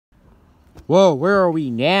Whoa, where are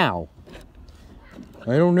we now?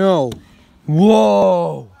 I don't know.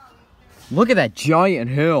 Whoa! Look at that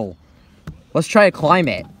giant hill. Let's try to climb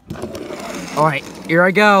it. Alright, here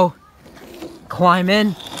I go.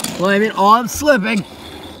 Climbing. Oh, I'm slipping.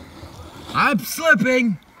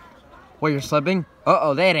 Wait, you're slipping?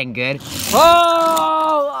 Uh-oh, that ain't good.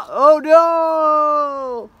 Oh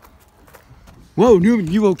no! Whoa,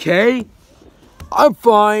 Newman, you okay? I'm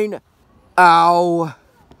fine. Ow.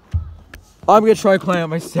 I'm gonna try to climb it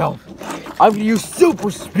myself. I'm gonna use super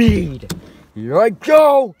speed. Here I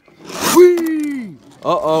go. Whee!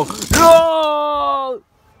 Uh-oh. No!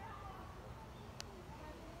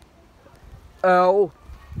 Ow.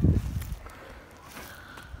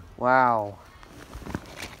 Wow.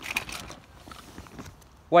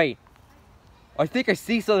 Wait. I think I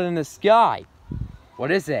see something in the sky. What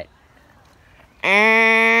is it?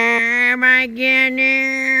 Oh my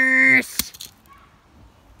goodness!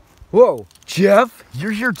 Whoa, Jeff,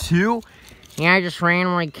 you're here too? Yeah, I just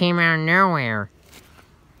randomly came out of nowhere.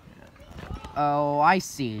 Oh, I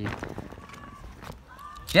see.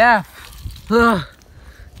 Jeff! Ugh.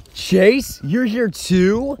 Chase, you're here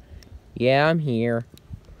too? Yeah, I'm here.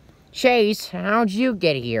 Chase, how'd you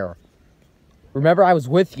get here? Remember, I was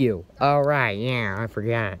with you. Oh, right, yeah, I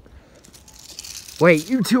forgot. Wait,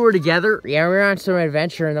 you two are together? Yeah, we were on some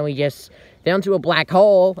adventure, and then we just fell into a black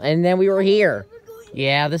hole, and then we were here.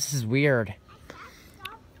 Yeah, this is weird.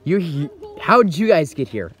 How did you guys get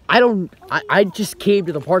here? I just came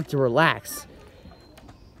to the park to relax.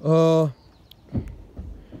 I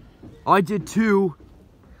did too.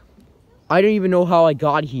 I don't even know how I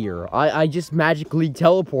got here. I just magically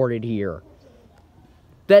teleported here.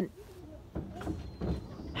 Then,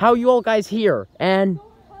 how are you all guys here? And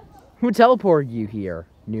who teleported you here,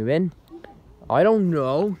 Newman? I don't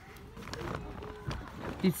know.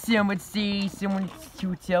 Did someone see someone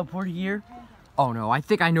who teleported here? Oh no, I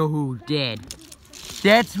think I know who did.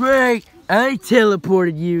 That's right, I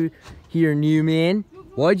teleported you here, Newman.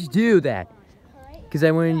 Why'd you do that? Because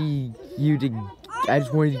I wanted I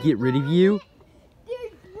just wanted to get rid of you?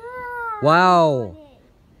 Wow.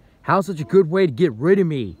 How's such a good way to get rid of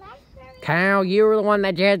me? Kyle, you were the one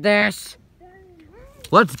that did this.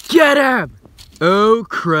 Let's get him! Oh,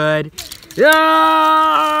 crud.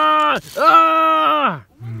 Ah! Ah!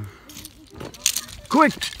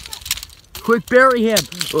 Quick, bury him.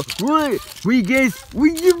 We guys,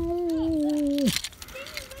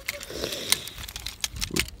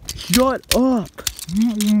 shut up.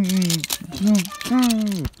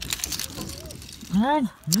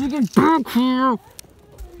 You get back here.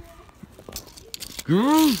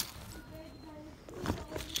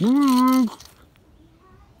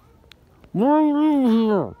 Why are you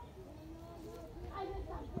here?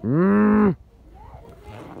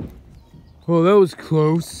 Oh, that was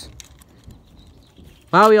close.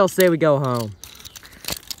 Why don't we all say we go home?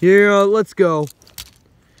 Yeah, let's go.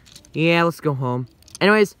 Yeah, let's go home.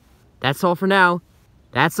 Anyways, that's all for now.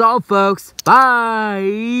 That's all, folks. Bye.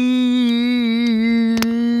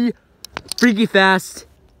 Freaky fast.